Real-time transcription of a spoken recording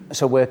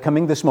So we're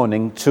coming this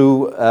morning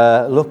to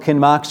look in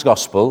Mark's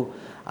Gospel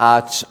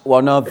at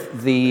one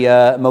of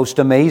the most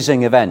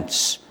amazing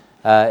events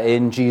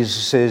in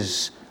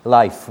Jesus'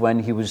 life when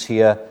he was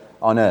here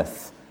on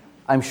earth.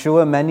 I'm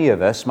sure many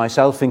of us,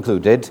 myself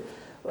included,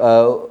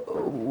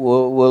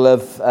 will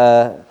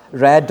have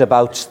read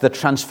about the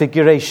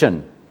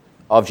transfiguration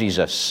of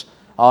Jesus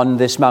on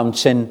this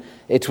mountain.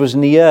 It was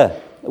near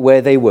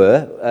where they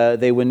were.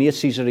 They were near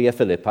Caesarea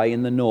Philippi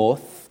in the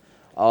north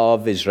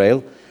of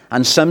Israel.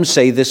 And some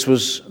say this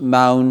was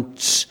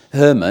Mount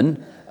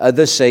Hermon.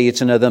 Others say it's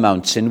another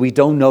mountain. We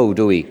don't know,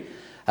 do we?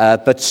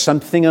 But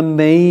something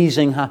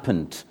amazing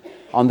happened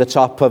on the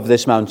top of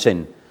this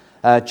mountain.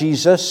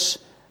 Jesus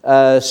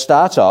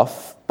starts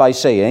off by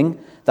saying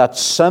that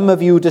some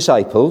of you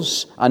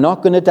disciples are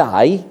not going to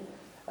die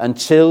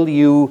until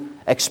you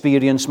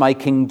experience my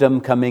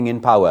kingdom coming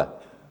in power.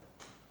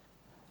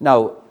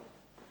 Now,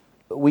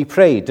 we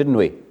prayed, didn't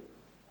we?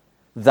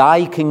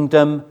 Thy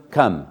kingdom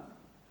come.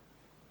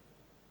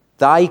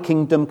 Thy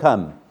kingdom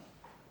come.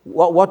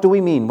 What do we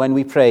mean when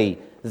we pray,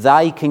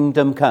 thy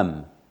kingdom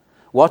come?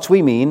 What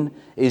we mean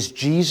is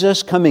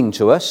Jesus coming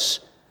to us,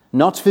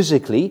 not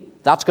physically,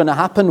 that's going to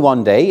happen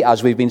one day,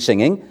 as we've been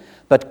singing,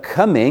 but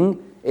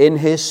coming in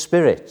his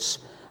Spirit.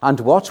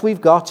 And what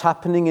we've got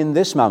happening in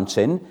this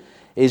mountain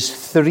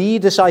is three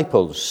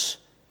disciples,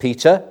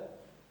 Peter,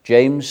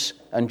 James,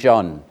 and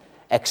John,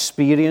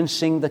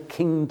 experiencing the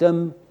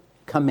kingdom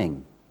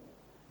coming.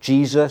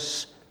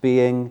 Jesus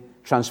being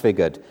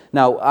transfigured.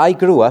 Now, I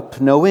grew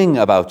up knowing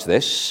about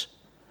this,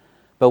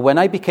 but when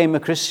I became a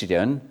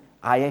Christian,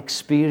 I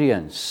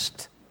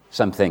experienced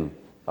something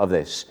of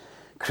this.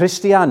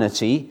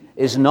 Christianity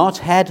is not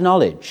head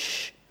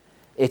knowledge.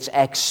 It's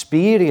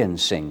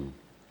experiencing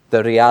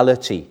the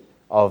reality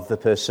of the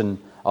person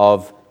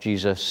of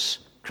Jesus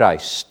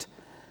Christ.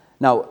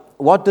 Now,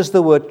 what does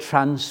the word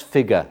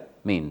transfigure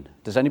mean?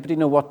 Does anybody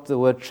know what the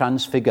word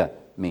transfigure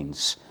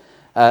means?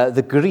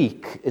 The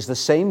Greek is the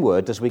same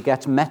word as we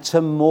get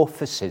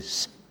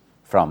metamorphosis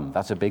from.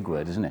 That's a big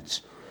word, isn't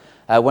it?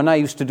 When I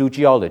used to do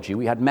geology,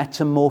 we had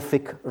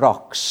metamorphic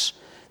rocks.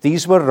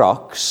 These were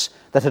rocks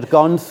that had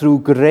gone through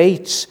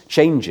great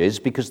changes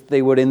because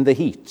they were in the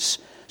heat.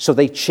 So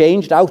they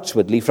changed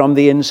outwardly from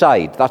the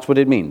inside. That's what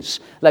it means.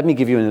 Let me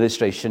give you an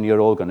illustration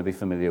you're all going to be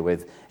familiar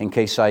with, in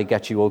case I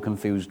get you all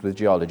confused with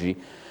geology.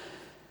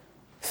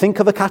 Think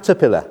of a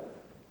caterpillar.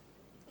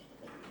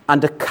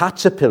 And a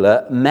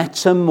caterpillar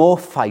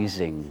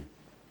metamorphizing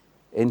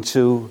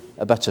into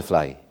a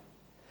butterfly.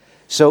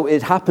 So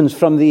it happens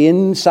from the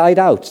inside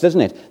out,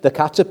 doesn't it? The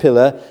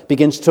caterpillar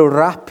begins to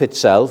wrap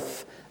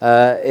itself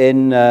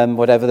in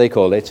whatever they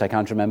call it. I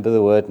can't remember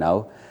the word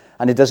now.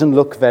 And it doesn't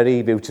look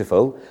very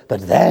beautiful.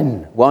 But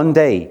then, one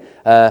day,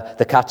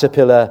 the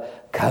caterpillar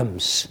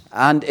comes.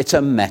 And it's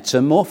a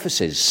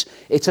metamorphosis.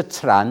 It's a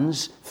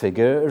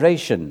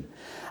transfiguration.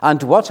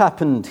 And what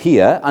happened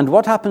here, and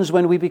what happens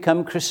when we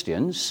become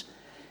Christians,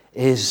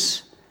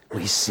 is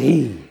we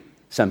see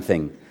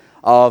something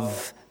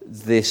of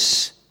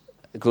this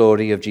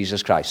glory of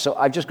Jesus Christ. So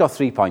I've just got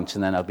 3 points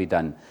and then I'll be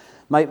done.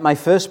 My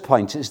first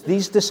point is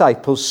these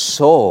disciples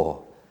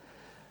saw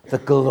the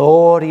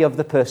glory of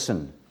the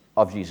person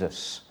of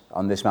Jesus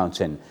on this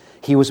mountain.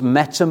 He was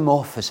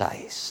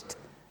metamorphosized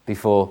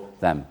before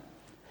them.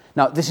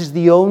 Now, this is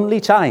the only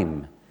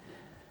time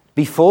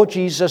before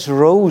Jesus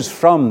rose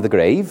from the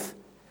grave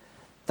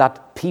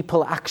that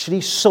people actually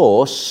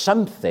saw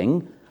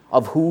something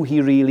of who he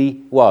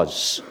really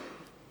was.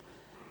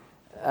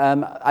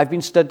 I've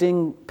been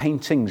studying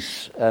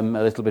paintings a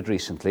little bit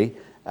recently.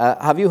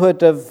 Have you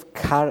heard of,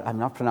 I'm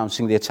not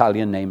pronouncing the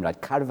Italian name right,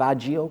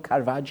 Caravaggio?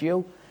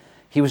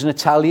 He was an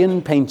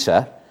Italian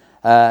painter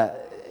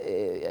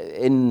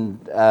in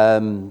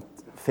 15th,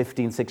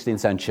 16th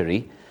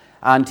century,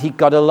 and he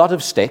got a lot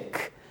of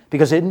stick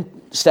because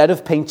instead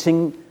of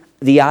painting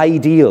the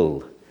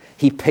ideal,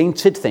 he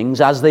painted things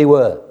as they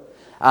were.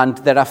 And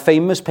there are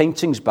famous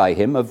paintings by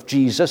him of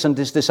Jesus and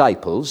his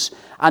disciples,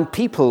 and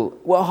people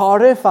were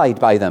horrified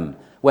by them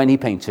when he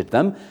painted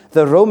them.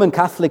 The Roman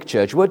Catholic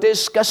Church were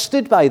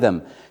disgusted by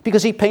them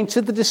because he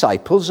painted the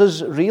disciples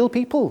as real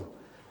people,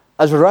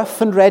 as rough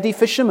and ready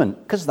fishermen,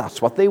 because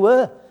that's what they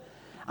were.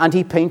 And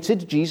he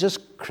painted Jesus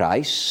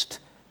Christ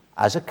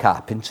as a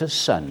carpenter's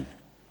son,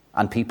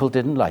 and people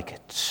didn't like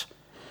it.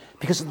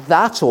 Because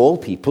that's all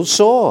people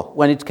saw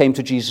when it came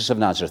to Jesus of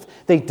Nazareth.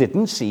 They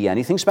didn't see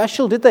anything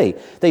special, did they?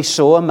 They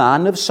saw a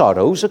man of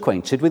sorrows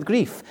acquainted with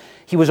grief.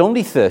 He was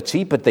only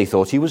 30, but they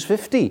thought he was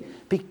 50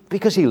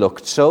 because he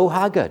looked so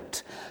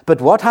haggard.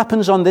 But what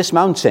happens on this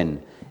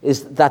mountain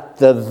is that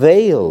the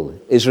veil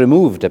is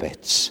removed a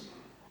bit,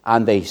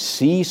 and they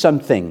see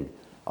something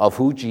of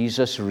who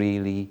Jesus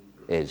really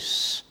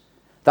is.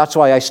 That's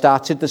why I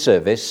started the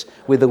service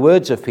with the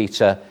words of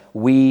Peter,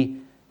 we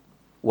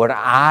were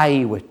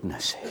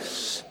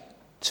eyewitnesses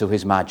to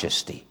his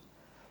majesty.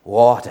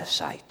 What a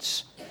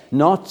sight.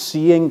 Not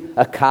seeing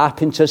a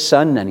carpenter's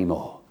son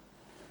anymore,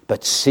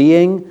 but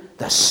seeing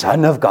the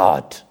Son of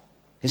God.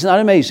 Isn't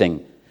that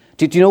amazing?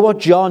 Do you know what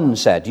John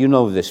said? You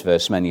know this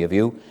verse, many of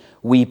you.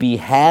 We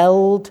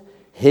beheld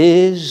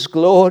his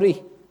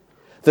glory,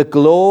 the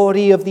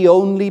glory of the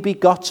only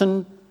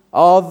begotten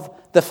of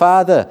the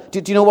Father.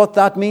 Do you know what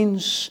that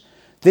means?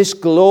 This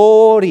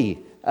glory,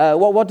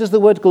 what does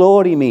the word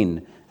glory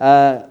mean?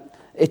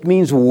 It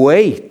means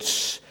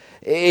weight.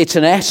 It's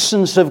an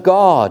essence of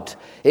God.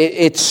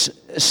 It's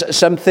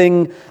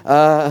something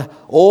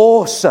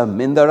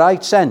awesome in the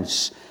right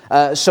sense.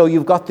 So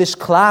you've got this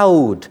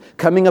cloud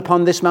coming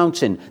upon this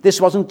mountain.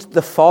 This wasn't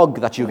the fog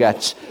that you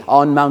get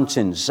on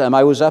mountains.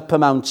 I was up a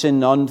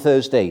mountain on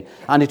Thursday,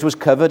 and it was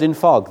covered in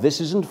fog. This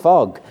isn't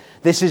fog.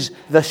 This is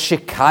the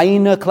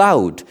Shekinah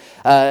cloud.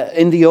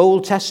 In the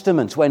Old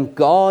Testament, when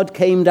God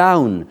came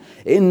down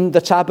in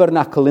the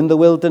tabernacle in the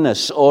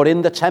wilderness or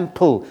in the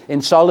temple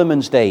in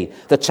Solomon's day,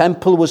 the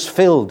temple was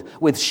filled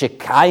with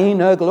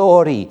Shekinah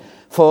glory.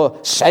 For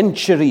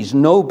centuries,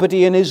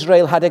 nobody in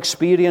Israel had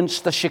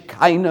experienced the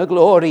Shekinah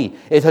glory.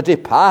 It had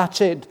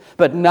departed.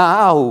 But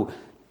now,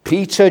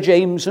 Peter,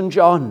 James, and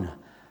John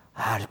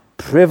are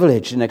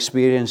privileged in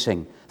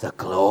experiencing the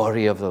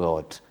glory of the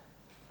Lord.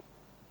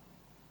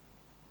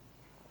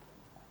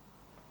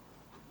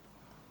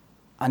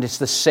 And it's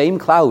the same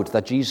cloud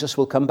that Jesus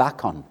will come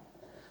back on.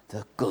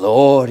 The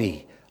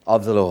glory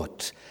of the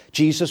Lord.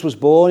 Jesus was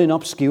born in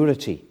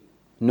obscurity.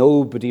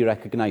 Nobody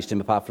recognized him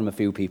apart from a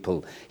few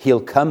people.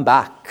 He'll come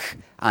back,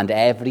 and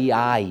every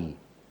eye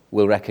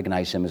will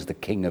recognize him as the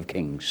King of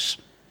Kings.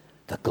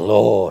 The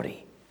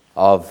glory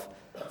of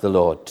the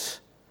Lord.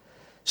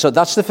 So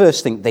that's the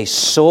first thing. They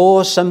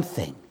saw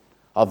something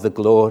of the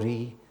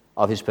glory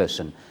of his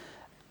person.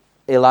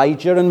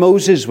 Elijah and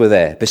Moses were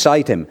there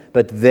beside him,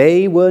 but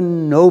they were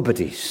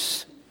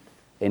nobodies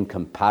in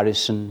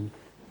comparison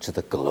to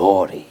the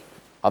glory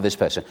of this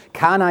person.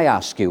 Can I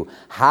ask you,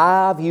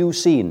 have you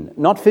seen,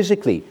 not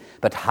physically,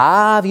 but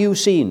have you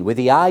seen with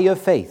the eye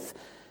of faith,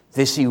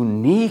 this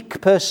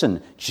unique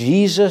person,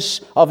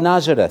 Jesus of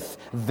Nazareth,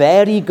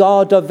 very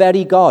God of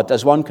very God,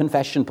 as one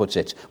confession puts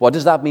it? What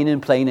does that mean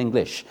in plain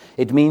English?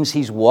 It means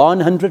he's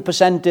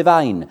 100%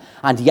 divine,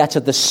 and yet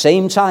at the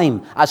same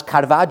time, as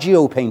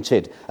Caravaggio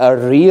painted, a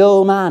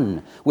real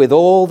man with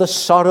all the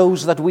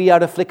sorrows that we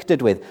are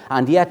afflicted with,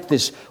 and yet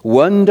this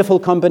wonderful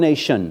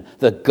combination,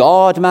 the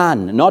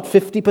God-man, not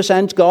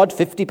 50% God,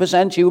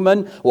 50%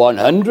 human,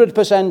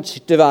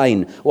 100%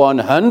 divine,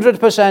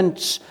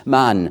 100%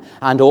 man,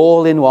 and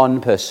all in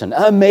one person.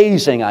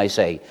 Amazing, I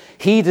say.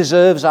 He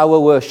deserves our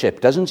worship,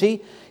 doesn't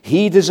he?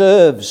 He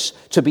deserves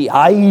to be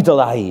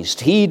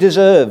idolized. He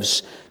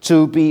deserves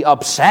to be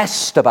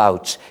obsessed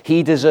about.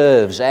 He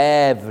deserves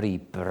every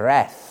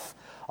breath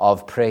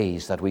of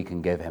praise that we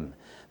can give him.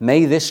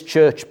 May this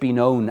church be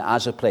known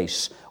as a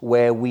place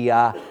where we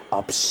are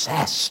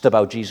obsessed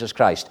about Jesus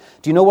Christ.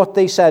 Do you know what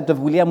they said of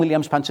William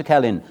Williams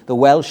Pantycelyn, the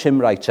Welsh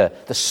hymn writer,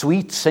 the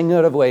sweet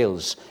singer of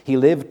Wales? He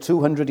lived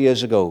 200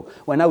 years ago.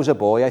 When I was a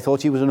boy, I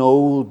thought he was an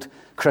old,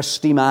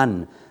 crusty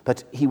man.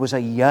 But he was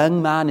a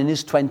young man in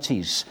his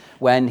 20s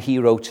when he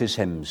wrote his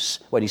hymns,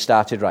 when he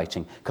started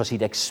writing, because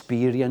he'd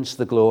experienced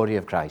the glory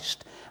of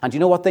Christ. And do you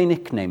know what they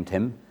nicknamed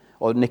him,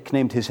 or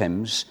nicknamed his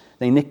hymns?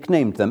 They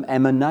nicknamed them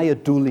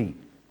Emyniad Dwli.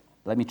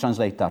 Let me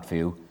translate that for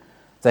you.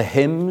 The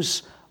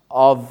hymns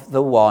of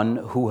the one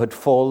who had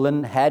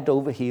fallen head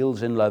over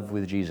heels in love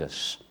with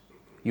Jesus.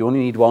 You only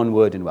need one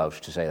word in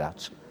Welsh to say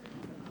that.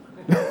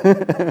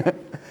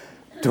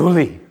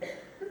 Dwli.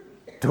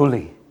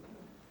 Dwli.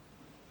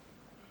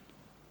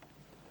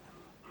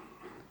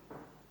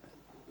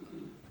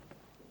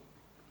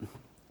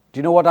 Do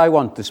you know what I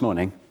want this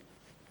morning?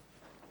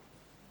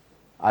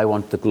 I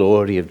want the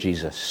glory of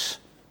Jesus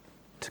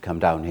to come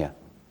down here.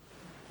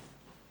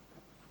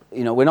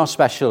 You know, we're not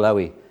special, are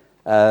we?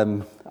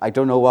 I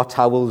don't know what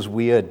Howell's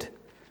weird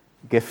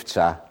gifts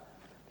are,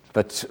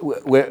 but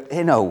we're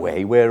in a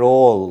way, we're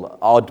all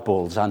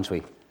oddballs, aren't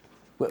we?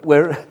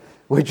 We're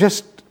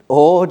just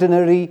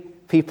ordinary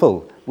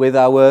people with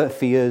our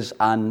fears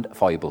and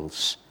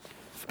foibles.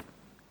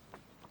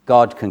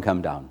 God can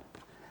come down.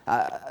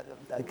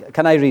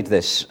 Can I read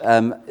this?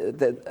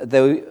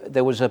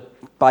 There was a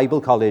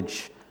Bible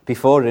college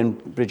before in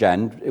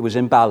Bridgend. It was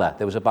in Bala.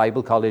 There was a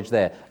Bible college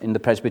there in the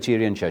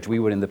Presbyterian Church. We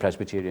were in the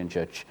Presbyterian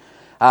Church.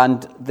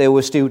 And there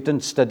were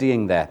students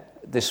studying there.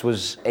 This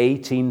was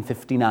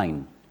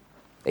 1859.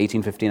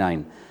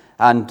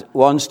 And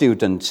one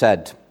student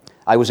said,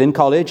 I was in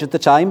college at the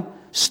time,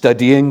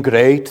 studying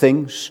great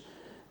things,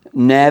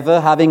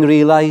 never having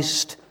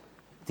realized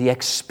the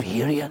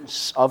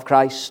experience of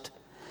Christ.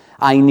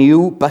 I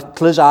knew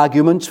Butler's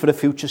arguments for a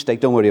future state,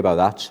 don't worry about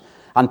that,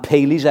 and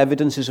Paley's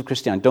evidences of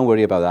Christianity, don't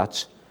worry about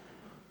that.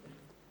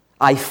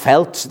 I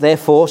felt their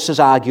force as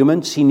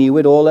arguments, he knew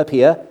it all up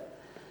here.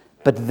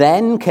 But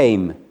then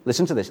came,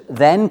 listen to this,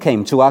 then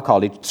came to our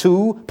college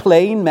 2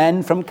 plain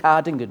men from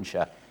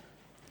Cardiganshire.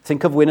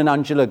 Think of Wyn and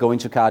Angela going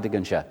to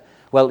Cardiganshire.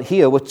 Well,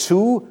 here were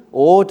 2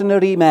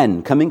 ordinary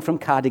men coming from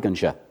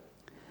Cardiganshire.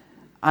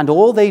 And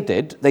all they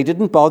did, they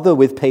didn't bother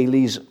with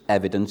Paley's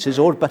evidences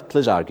or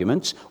Butler's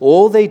arguments.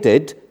 All they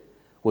did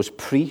was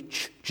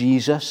preach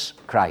Jesus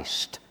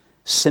Christ,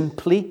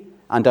 simply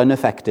and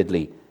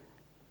unaffectedly,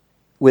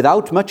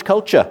 without much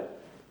culture,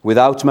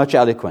 without much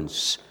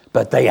eloquence,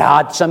 But they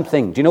had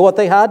something. Do you know what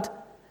they had?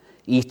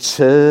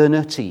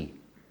 Eternity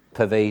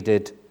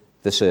pervaded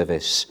the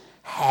service.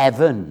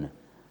 Heaven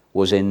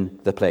was in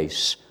the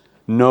place.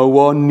 No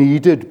one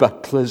needed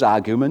Butler's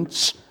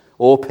arguments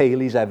or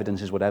Paley's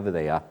evidences, whatever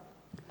they are.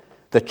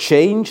 The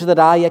change that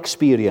I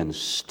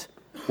experienced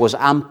was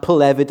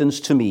ample evidence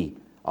to me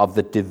of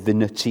the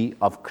divinity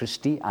of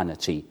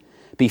Christianity.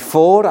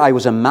 Before, I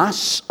was a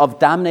mass of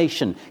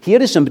damnation.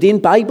 Here is somebody in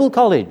Bible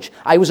college.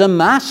 I was a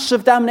mass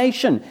of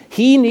damnation.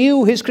 He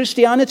knew his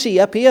Christianity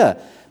up here,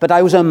 but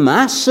I was a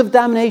mass of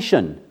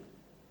damnation.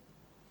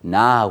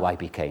 Now I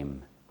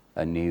became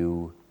a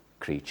new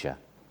creature.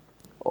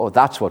 Oh,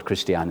 that's what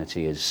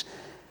Christianity is.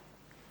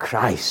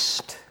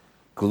 Christ,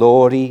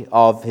 glory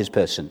of his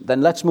person.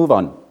 Then let's move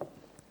on.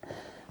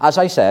 As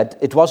I said,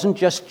 it wasn't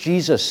just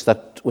Jesus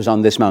that was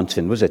on this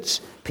mountain, was it?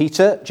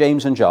 Peter,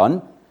 James, and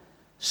John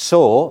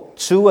saw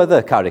two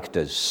other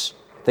characters.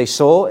 They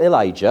saw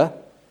Elijah,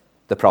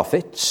 the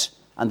prophet,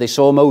 and they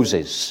saw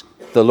Moses,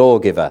 the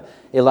lawgiver.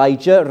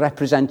 Elijah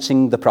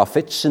representing the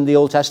prophets in the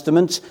Old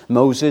Testament,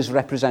 Moses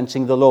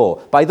representing the law.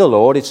 By the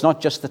law, it's not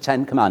just the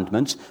Ten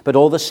Commandments, but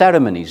all the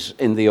ceremonies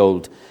in the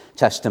Old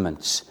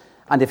Testament.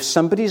 And if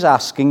somebody's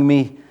asking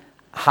me,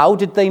 how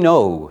did they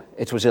know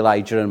it was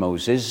Elijah and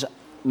Moses?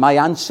 My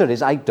answer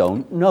is, I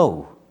don't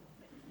know.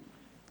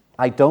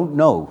 I don't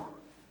know.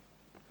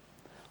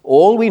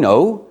 All we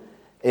know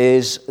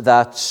is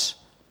that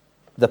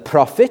the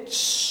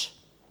prophets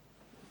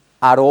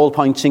are all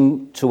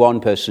pointing to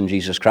one person,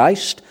 Jesus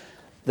Christ.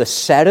 The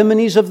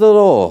ceremonies of the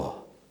law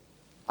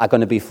are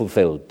going to be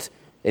fulfilled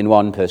in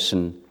one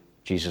person,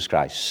 Jesus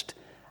Christ.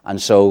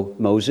 And so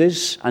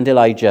Moses and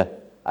Elijah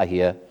are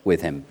here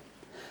with him.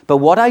 But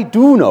what I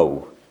do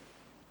know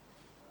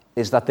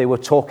is that they were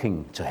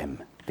talking to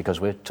him, because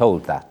we're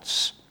told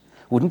that.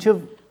 Wouldn't you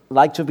have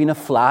liked to have been a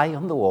fly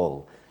on the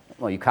wall?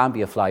 Well, you can't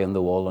be a fly on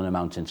the wall on a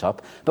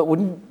mountaintop, but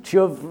wouldn't you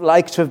have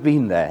liked to have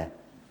been there,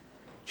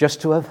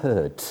 just to have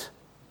heard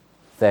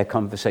their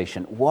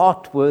conversation?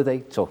 What were they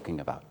talking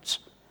about?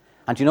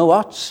 And you know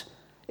what?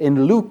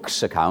 In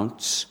Luke's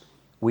accounts,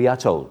 we are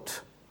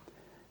told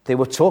they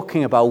were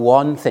talking about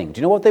one thing. Do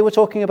you know what they were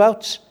talking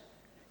about?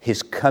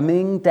 His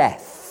coming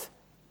death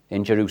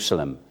in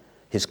Jerusalem.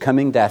 His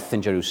coming death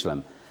in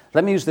Jerusalem.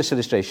 Let me use this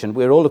illustration.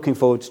 We're all looking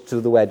forward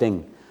to the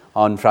wedding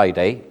on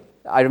Friday.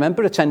 I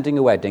remember attending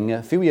a wedding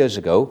a few years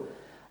ago,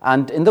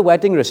 and in the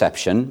wedding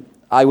reception,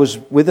 I was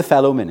with a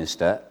fellow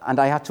minister, and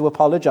I had to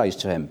apologize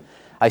to him.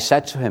 I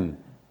said to him,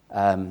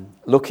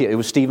 look here, it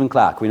was Stephen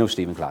Clark. We know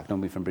Stephen Clark,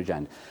 don't we, from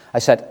Bridgend? I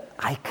said,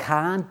 I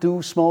can't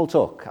do small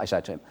talk, I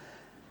said to him.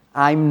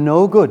 I'm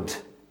no good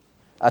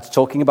at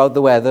talking about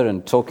the weather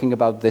and talking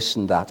about this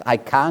and that. I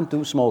can't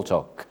do small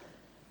talk.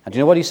 And do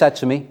you know what he said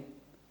to me?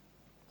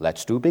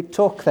 Let's do big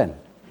talk then.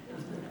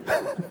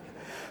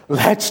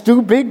 Let's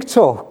do big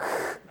talk.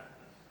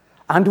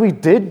 And we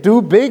did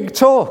do big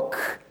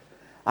talk.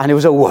 And it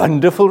was a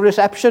wonderful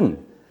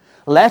reception.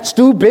 Let's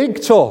do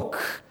big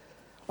talk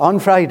on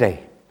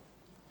Friday.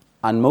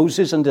 And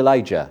Moses and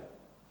Elijah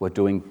were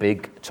doing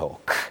big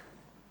talk.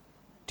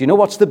 Do you know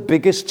what's the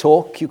biggest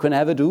talk you can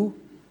ever do?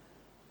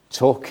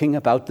 Talking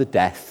about the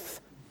death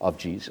of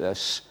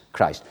Jesus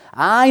Christ.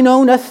 I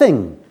know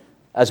nothing,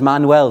 as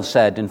Manuel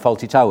said in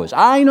Fawlty Towers.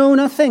 I know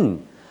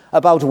nothing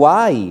about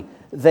why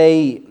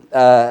they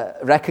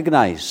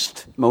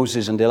recognized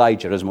Moses and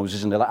Elijah as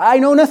Moses and Elijah. I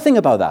know nothing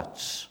about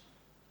that.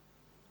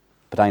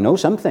 But I know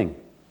something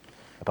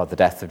about the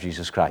death of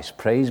Jesus Christ.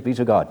 Praise be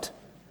to God.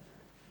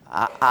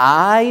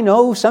 I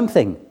know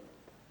something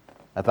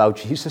about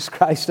Jesus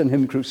Christ and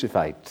him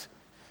crucified.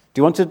 Do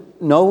you want to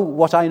know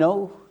what I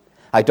know?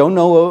 I don't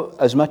know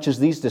as much as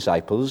these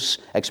disciples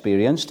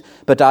experienced,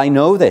 but I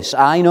know this,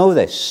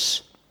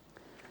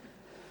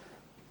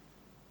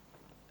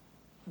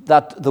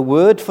 that the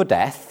word for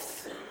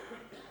death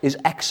is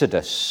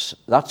exodus.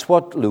 That's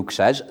what Luke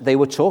says. They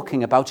were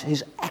talking about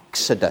his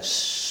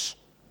exodus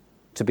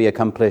to be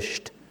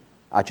accomplished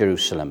at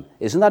Jerusalem.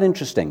 Isn't that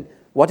interesting?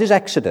 What is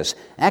Exodus?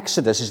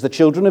 Exodus is the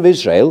children of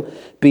Israel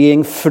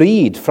being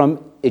freed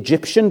from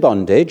Egyptian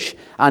bondage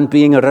and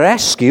being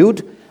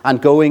rescued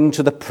and going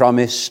to the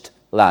promised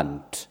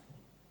land.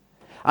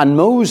 And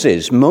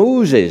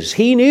Moses,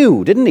 he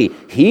knew, didn't he?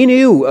 He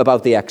knew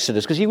about the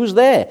Exodus because he was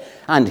there.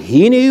 And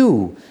he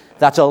knew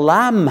that a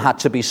lamb had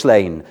to be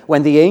slain.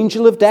 When the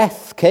angel of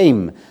death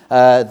came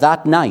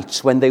that night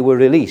when they were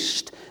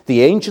released,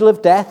 the angel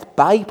of death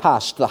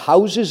bypassed the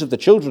houses of the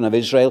children of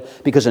Israel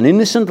because an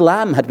innocent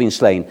lamb had been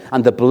slain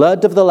and the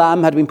blood of the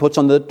lamb had been put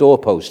on the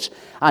doorposts.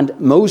 And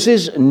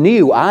Moses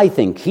knew, I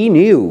think, he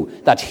knew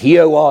that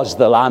here was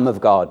the Lamb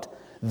of God,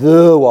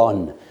 the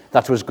one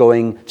that was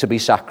going to be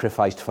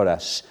sacrificed for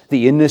us,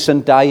 the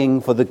innocent dying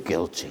for the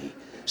guilty,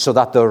 so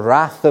that the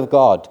wrath of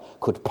God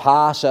could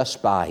pass us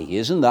by.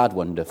 Isn't that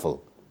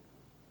wonderful?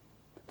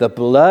 The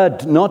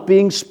blood not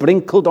being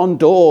sprinkled on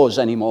doors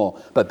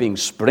anymore, but being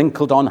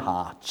sprinkled on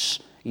hearts,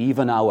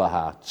 even our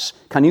hearts.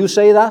 Can you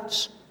say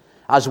that?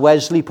 As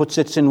Wesley puts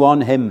it in one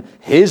hymn,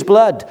 his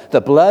blood,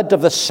 the blood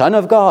of the Son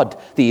of God,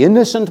 the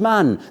innocent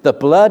man, the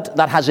blood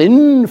that has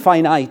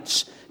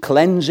infinite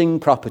cleansing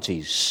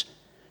properties.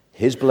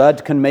 His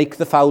blood can make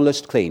the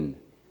foulest clean.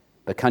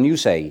 But can you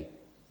say,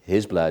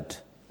 his blood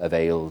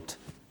availed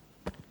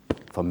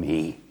for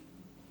me?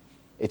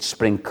 It's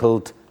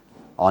sprinkled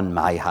on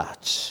my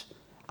heart.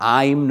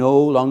 I'm no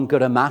longer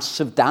a mass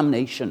of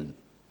damnation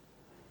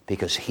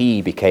because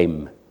he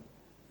became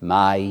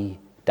my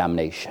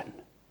damnation.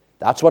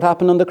 That's what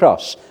happened on the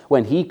cross.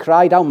 When he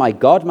cried out, my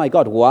God,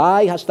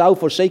 why hast thou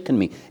forsaken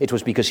me? It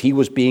was because he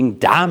was being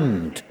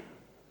damned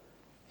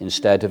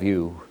instead of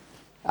you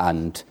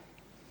and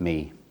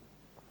me.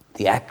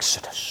 The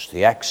Exodus.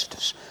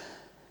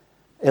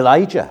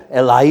 Elijah.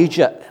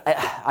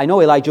 I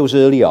know Elijah was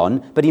early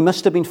on, but he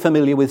must have been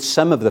familiar with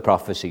some of the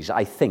prophecies,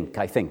 I think.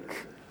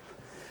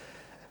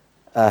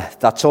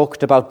 That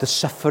talked about the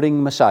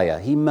suffering Messiah.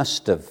 He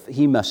must have.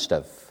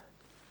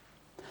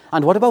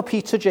 And what about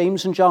Peter,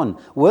 James, and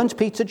John? Weren't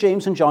Peter,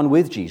 James, and John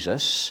with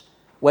Jesus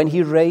when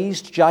he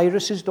raised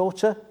Jairus'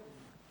 daughter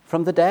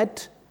from the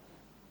dead?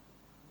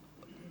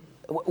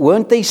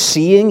 Weren't they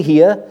seeing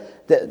here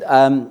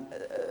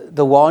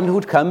the one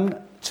who'd come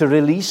to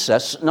release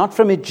us, not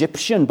from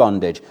Egyptian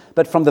bondage,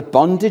 but from the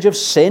bondage of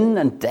sin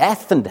and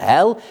death and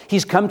hell?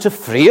 He's come to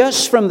free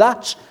us from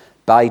that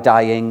by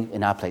dying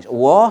in our place.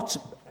 What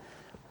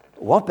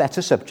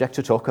better subject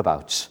to talk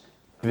about?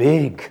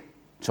 Big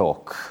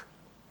talk.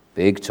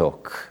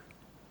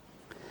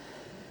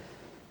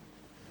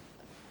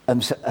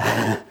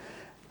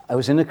 I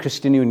was in a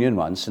Christian union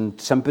once,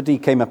 and somebody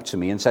came up to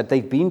me and said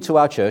they'd been to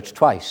our church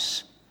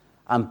twice,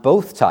 and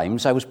both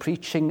times I was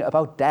preaching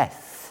about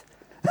death.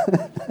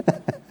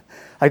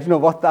 I don't know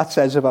what that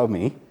says about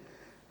me,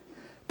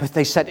 but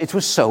they said it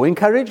was so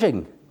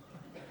encouraging.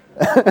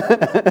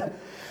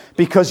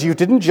 Because you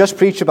didn't just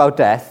preach about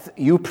death,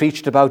 you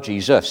preached about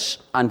Jesus.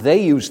 And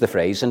they used the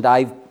phrase, and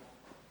I've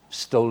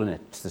stolen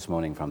it this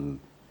morning from them.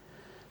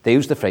 They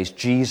used the phrase,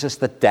 Jesus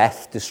the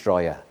death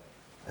destroyer.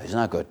 Isn't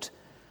that good?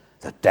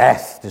 The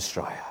death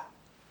destroyer.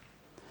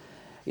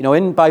 You know,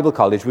 in Bible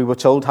college, we were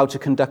told how to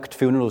conduct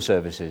funeral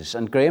services,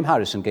 and Graham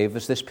Harrison gave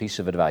us this piece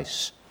of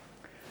advice.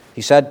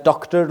 He said,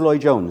 Dr.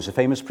 Lloyd-Jones, a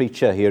famous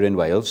preacher here in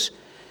Wales,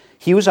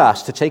 he was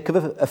asked to take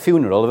a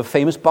funeral of a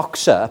famous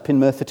boxer up in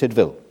Merthyr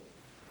Tydfil.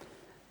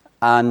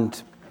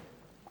 And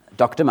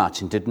Dr.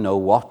 Martin didn't know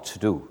what to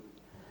do.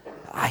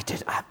 I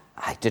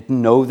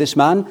didn't know this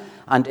man,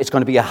 and it's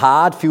going to be a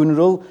hard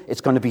funeral. It's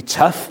going to be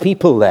tough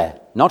people there.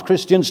 Not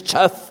Christians,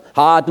 tough,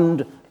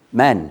 hardened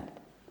men.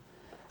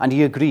 And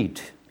he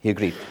agreed.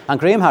 And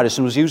Graham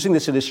Harrison was using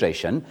this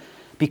illustration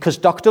because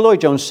Dr.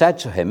 Lloyd-Jones said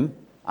to him,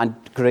 and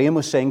Graham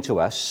was saying to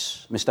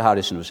us, Mr.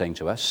 Harrison was saying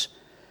to us,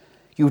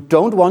 you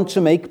don't want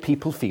to make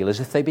people feel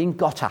as if they're being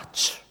got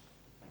at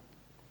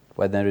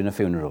when they're in a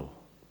funeral.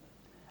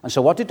 And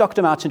so what did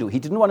Dr. Martin do? He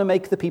didn't want to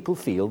make the people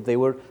feel they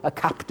were a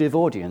captive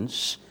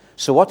audience.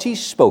 So what he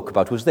spoke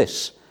about was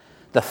this: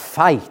 the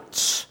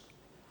fight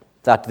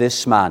that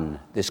this man,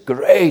 this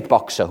great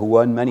boxer who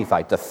won many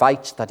fights, the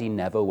fight that he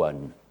never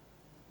won.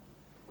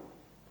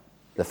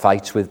 The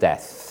fight with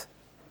death,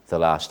 the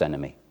last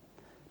enemy.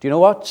 Do you know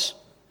what?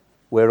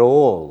 We're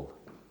all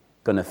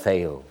going to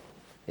fail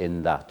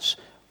in that.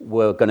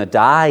 We're going to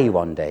die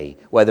one day.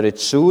 Whether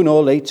it's soon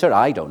or later,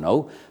 I don't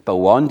know. But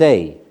one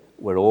day,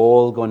 we're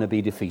all going to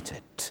be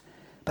defeated.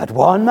 But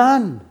one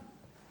man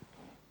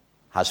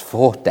has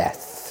fought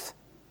death,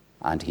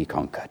 and he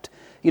conquered.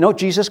 You know,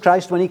 Jesus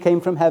Christ, when he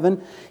came from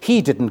heaven,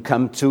 he didn't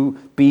come to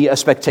be a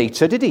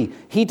spectator, did he?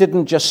 He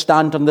didn't just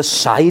stand on the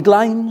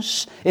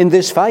sidelines in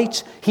this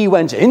fight. He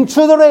went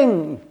into the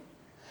ring.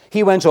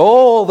 He went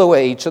all the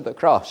way to the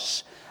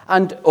cross.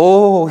 And,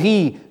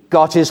 he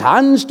got his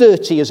hands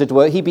dirty, as it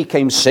were. He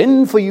became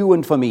sin for you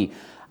and for me.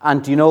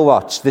 And you know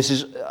what?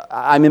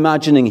 I'm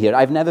imagining here.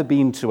 I've never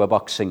been to a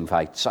boxing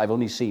fight. I've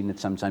only seen it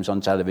sometimes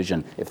on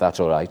television, if that's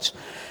all right.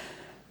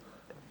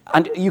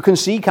 And you can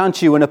see,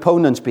 can't you, an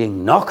opponent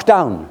being knocked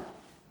down.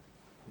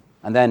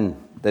 And then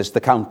there's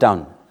the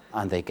countdown,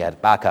 and they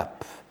get back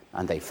up,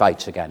 and they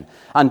fight again.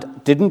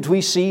 And didn't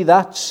we see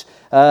that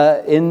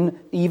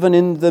even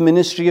in the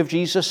ministry of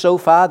Jesus so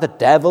far? The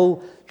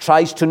devil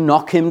tries to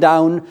knock him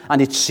down,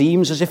 and it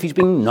seems as if he's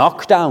being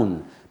knocked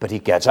down, but he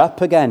gets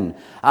up again.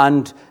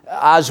 And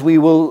as we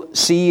will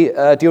see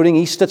during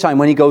Easter time,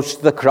 when he goes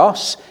to the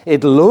cross,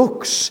 it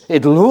looks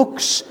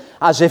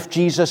as if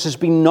Jesus has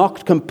been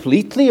knocked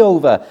completely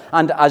over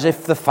and as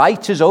if the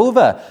fight is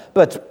over.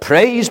 But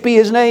praise be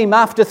his name,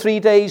 after 3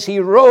 days he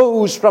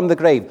rose from the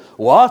grave.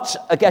 What?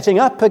 A getting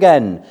up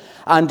again.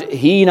 And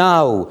he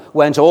now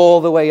went all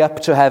the way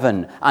up to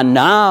heaven. And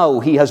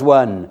now he has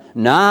won.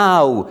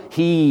 Now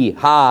he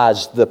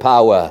has the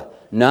power.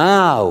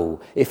 Now,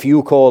 if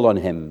you call on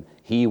him,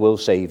 he will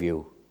save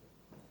you.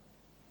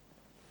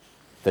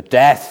 The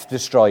death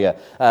destroyer.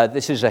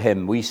 This is a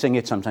hymn. We sing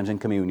it sometimes in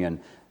communion.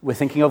 We're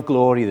thinking of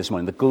glory this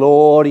morning, the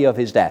glory of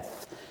his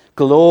death.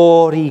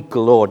 Glory,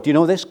 glory. Do you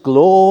know this?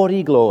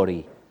 Glory,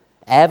 glory,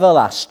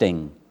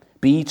 everlasting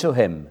be to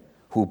him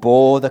who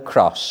bore the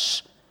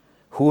cross,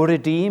 who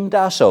redeemed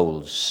our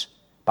souls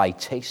by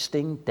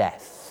tasting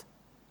death,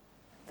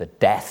 the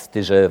death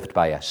deserved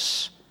by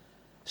us,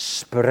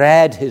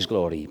 Spread his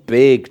glory.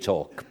 Big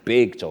talk,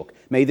 big talk.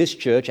 May this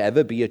church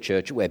ever be a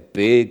church where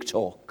big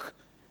talk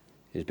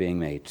is being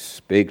made.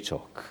 Big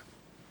talk.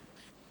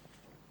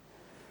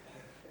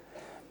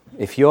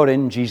 If you're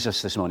in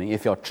Jesus this morning,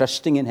 if you're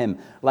trusting in him,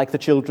 like the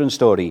children's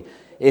story,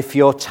 if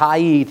you're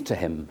tied to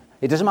him,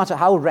 it doesn't matter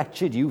how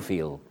wretched you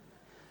feel,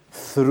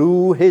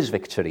 through his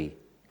victory,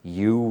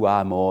 you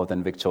are more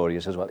than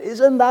victorious as well.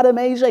 Isn't that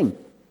amazing?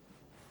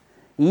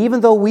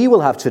 Even though we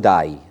will have to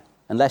die,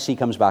 unless he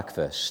comes back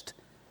first,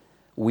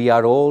 we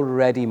are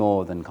already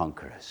more than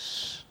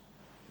conquerors.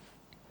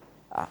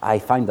 I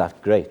find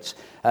that great.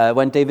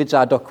 When David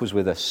Zadok was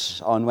with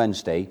us on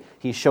Wednesday,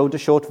 he showed a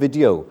short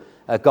video.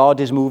 God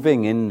is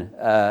moving in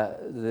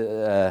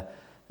the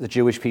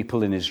Jewish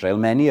people in Israel.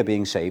 Many are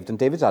being saved. And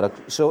David Zadok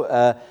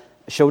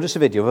showed us a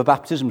video of a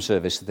baptism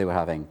service that they were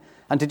having.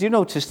 And did you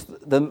notice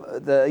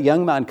the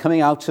young man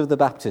coming out of the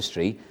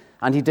baptistry,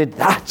 and he did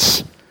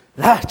that,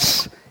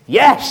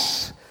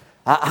 yes,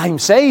 I'm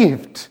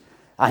saved,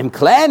 I'm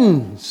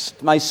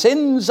cleansed, my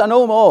sins are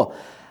no more.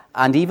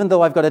 And even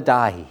though I've got to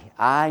die,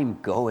 I'm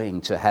going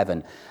to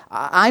heaven.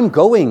 I'm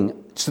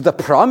going to the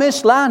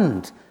promised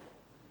land.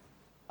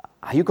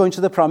 Are you going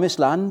to the promised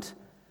land?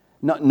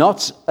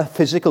 Not a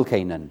physical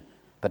Canaan,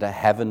 but a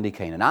heavenly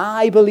Canaan.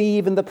 I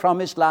believe in the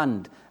promised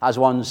land, as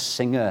one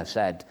singer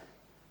said.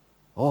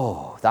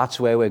 Oh, that's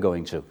where we're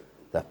going to,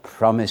 the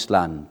promised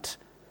land.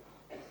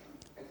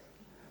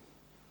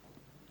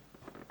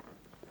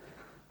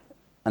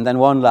 And then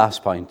one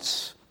last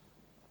point.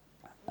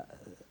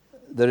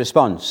 The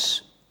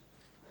response.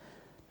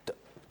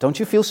 Don't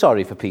you feel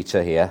sorry for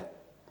Peter here?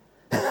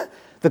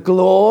 The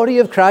glory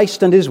of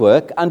Christ and his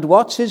work. And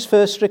what's his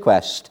first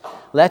request?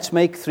 Let's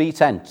make 3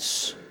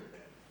 tents.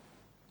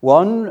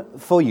 One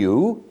for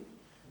you,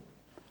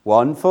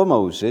 one for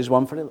Moses,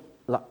 one for...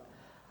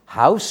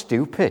 How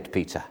stupid,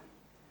 Peter.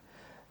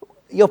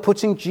 You're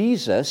putting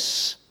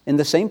Jesus in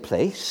the same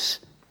place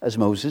as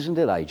Moses and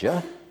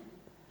Elijah.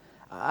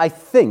 I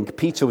think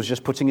Peter was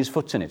just putting his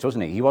foot in it,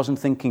 wasn't he? He wasn't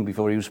thinking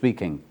before he was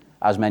speaking,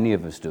 as many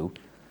of us do.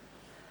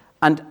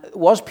 And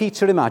was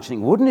Peter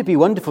imagining, wouldn't it be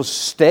wonderful to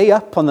stay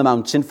up on the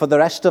mountain for the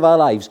rest of our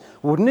lives?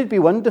 Wouldn't it be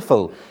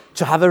wonderful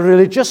to have a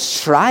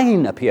religious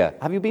shrine up here?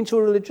 Have you been to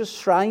a religious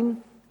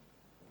shrine?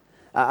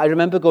 I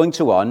remember going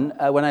to one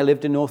when I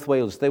lived in North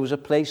Wales. There was a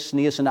place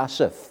near St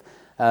Asaph,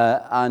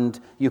 and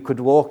you could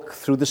walk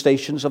through the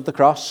Stations of the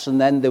Cross, and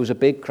then there was a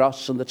big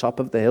cross on the top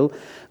of the hill.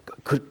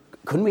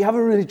 Couldn't we have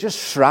a religious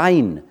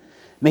shrine?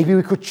 Maybe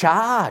we could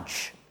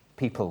charge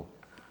people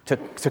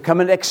to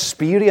come and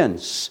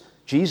experience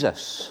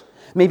Jesus.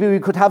 Maybe we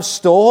could have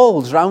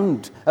stalls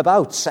round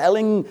about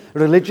selling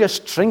religious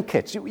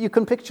trinkets. You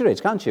can picture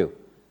it, can't you?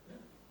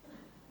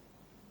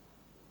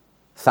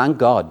 Thank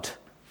God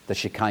the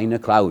Shekinah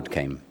cloud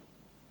came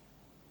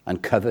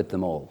and covered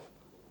them all.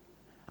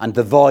 And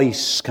the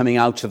voice coming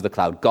out of the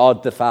cloud,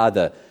 God the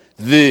Father,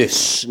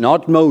 this,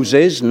 not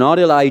Moses, not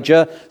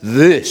Elijah,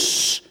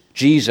 this,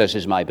 Jesus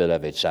is my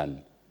beloved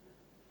Son.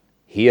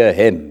 Hear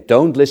him.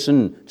 Don't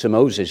listen to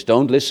Moses.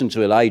 Don't listen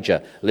to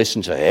Elijah.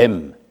 Listen to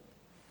him.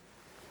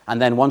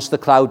 And then once the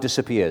cloud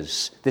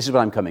disappears, this is what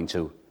I'm coming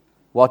to.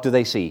 What do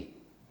they see?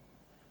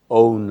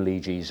 Only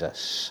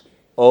Jesus.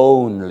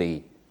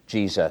 Only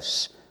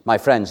Jesus. My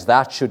friends,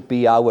 that should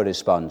be our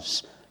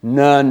response.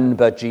 None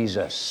but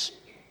Jesus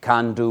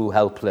can do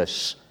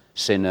helpless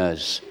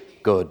sinners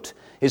good.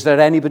 Is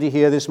there anybody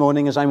here this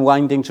morning, as I'm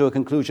winding to a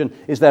conclusion,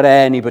 is there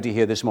anybody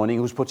here this morning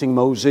who's putting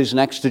Moses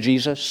next to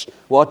Jesus?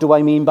 What do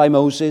I mean by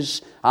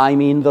Moses? I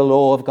mean the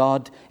law of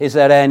God. Is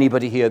there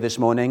anybody here this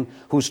morning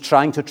who's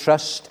trying to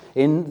trust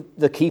in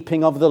the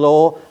keeping of the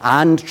law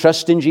and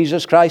trust in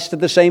Jesus Christ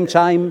at the same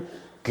time?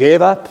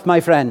 Give up,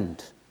 my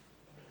friend.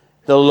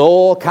 The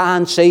law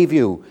can't save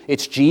you.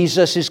 It's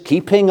Jesus'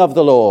 keeping of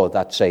the law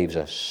that saves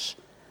us.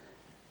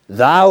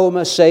 Thou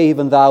must save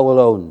and thou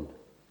alone.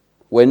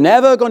 We're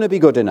never going to be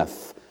good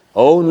enough.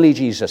 Only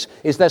Jesus.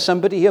 Is there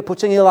somebody here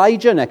putting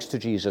Elijah next to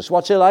Jesus?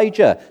 What's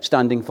Elijah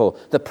standing for?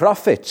 The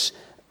prophets,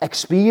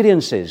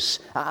 experiences.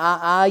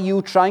 Are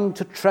you trying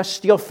to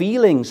trust your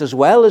feelings as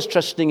well as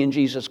trusting in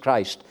Jesus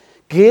Christ?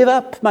 Give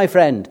up, my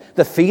friend.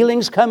 The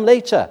feelings come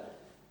later.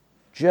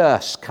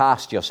 Just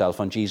cast yourself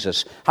on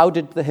Jesus. How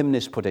did the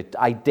hymnist put it?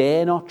 I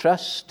dare not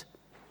trust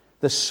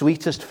the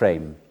sweetest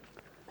frame,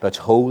 but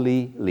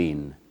wholly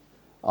lean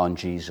on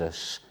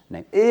Jesus'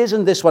 name.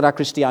 Isn't this what our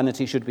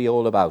Christianity should be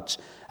all about?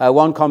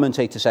 One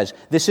commentator says,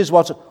 this is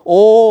what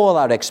all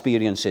our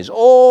experiences,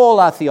 all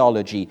our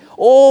theology,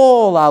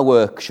 all our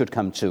work should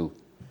come to.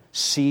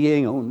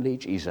 Seeing only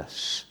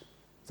Jesus.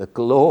 The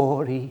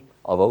glory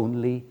of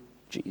only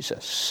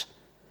Jesus.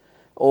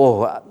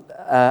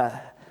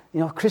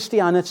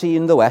 Christianity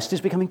in the West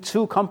is becoming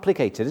too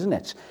complicated, isn't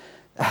it?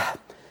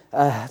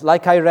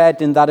 Like I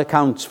read in that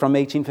account from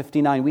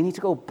 1859, we need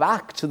to go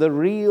back to the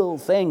real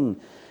thing.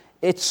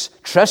 It's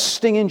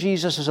trusting in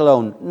Jesus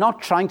alone,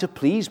 not trying to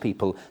please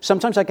people.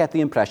 Sometimes I get the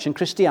impression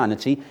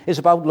Christianity is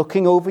about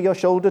looking over your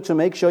shoulder to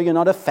make sure you're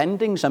not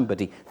offending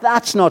somebody.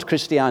 That's not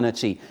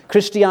Christianity.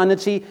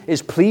 Christianity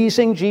is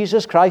pleasing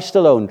Jesus Christ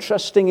alone,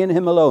 trusting in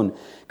him alone.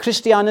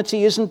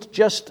 Christianity isn't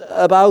just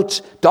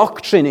about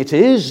doctrine. It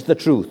is the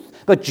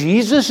truth. But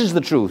Jesus is the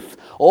truth.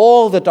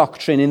 All the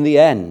doctrine in the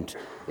end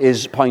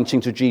is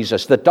pointing to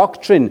Jesus. The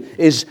doctrine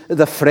is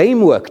the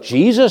framework.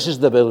 Jesus is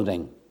the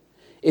building.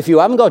 If you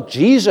haven't got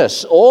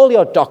Jesus, all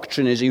your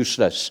doctrine is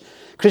useless.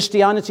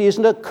 Christianity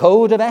isn't a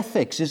code of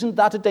ethics. Isn't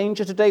that a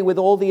danger today with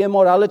all the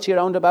immorality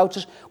around about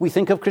us? We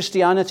think of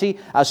Christianity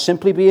as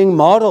simply being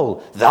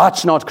moral.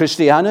 That's not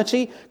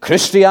Christianity.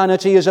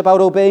 Christianity is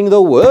about obeying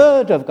the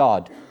word of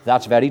God.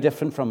 That's very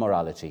different from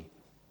morality.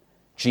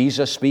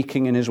 Jesus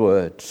speaking in his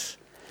words.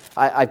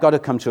 I've got to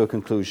come to a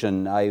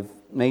conclusion. I've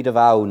made a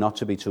vow not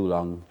to be too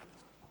long.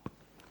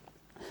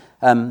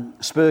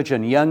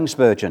 Spurgeon, young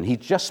Spurgeon,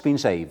 he'd just been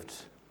saved.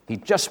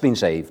 He'd just been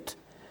saved.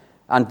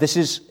 And this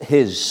is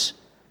his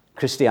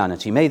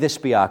Christianity. May this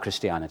be our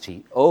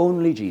Christianity.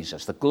 Only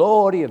Jesus, the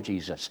glory of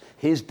Jesus,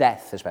 his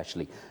death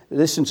especially.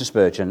 Listen to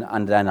Spurgeon,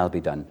 and then I'll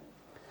be done.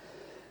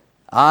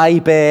 I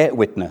bear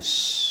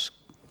witness.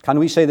 Can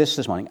we say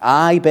this morning?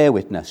 I bear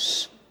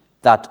witness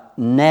that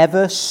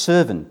never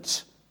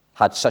servant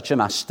had such a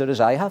master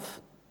as I have.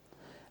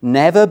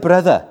 Never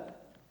brother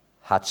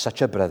had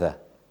such a brother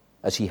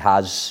as he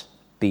has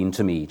been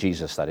to me,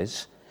 Jesus that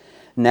is.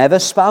 Never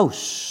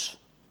spouse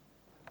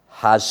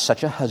has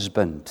such a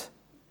husband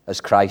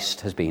as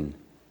Christ has been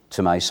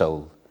to my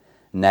soul.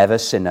 Never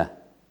sinner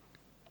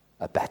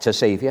a better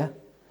Saviour.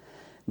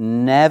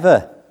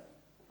 Never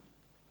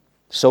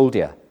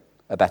soldier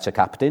a better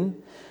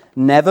captain.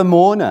 Never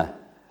mourner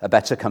a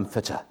better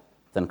comforter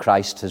than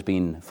Christ has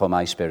been for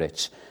my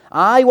spirit.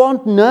 I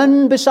want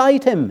none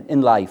beside him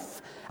in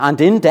life, and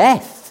in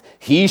death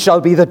he shall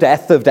be the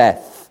death of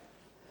death.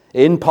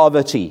 In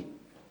poverty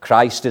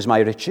Christ is my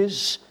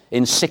riches.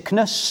 In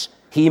sickness,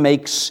 he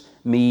makes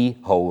me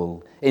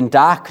whole. In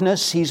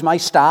darkness, he's my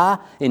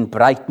star. In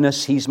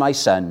brightness, he's my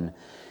sun.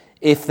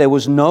 If there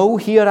was no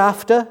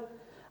hereafter,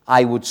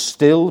 I would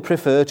still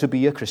prefer to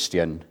be a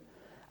Christian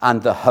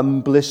and the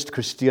humblest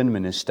Christian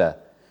minister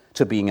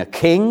to being a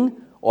king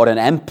or an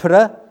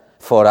emperor,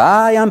 for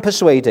I am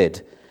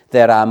persuaded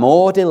there are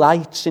more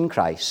delights in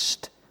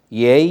Christ,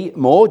 yea,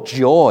 more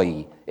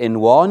joy in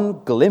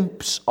one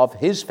glimpse of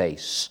his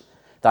face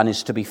than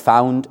is to be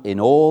found in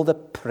all the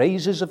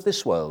praises of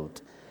this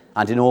world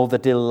and in all the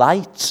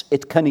delights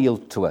it can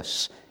yield to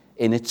us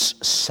in its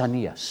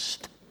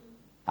sunniest,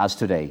 as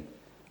today,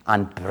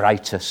 and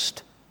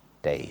brightest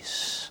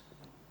days.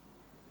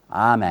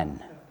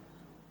 Amen.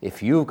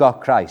 If you've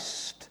got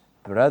Christ,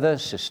 brother,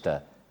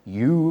 sister,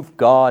 you've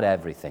got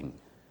everything.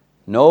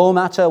 No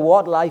matter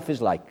what life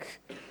is like,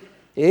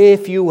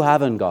 if you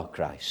haven't got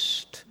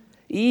Christ,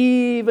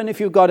 even if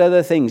you've got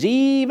other things,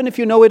 even if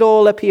you know it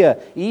all up here,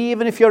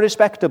 even if you're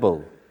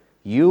respectable,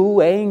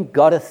 you ain't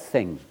got a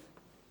thing.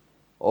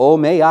 Oh,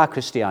 may our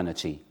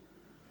Christianity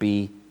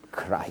be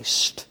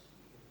Christ.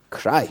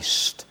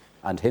 Christ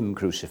and him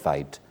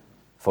crucified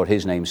for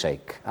his name's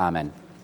sake. Amen.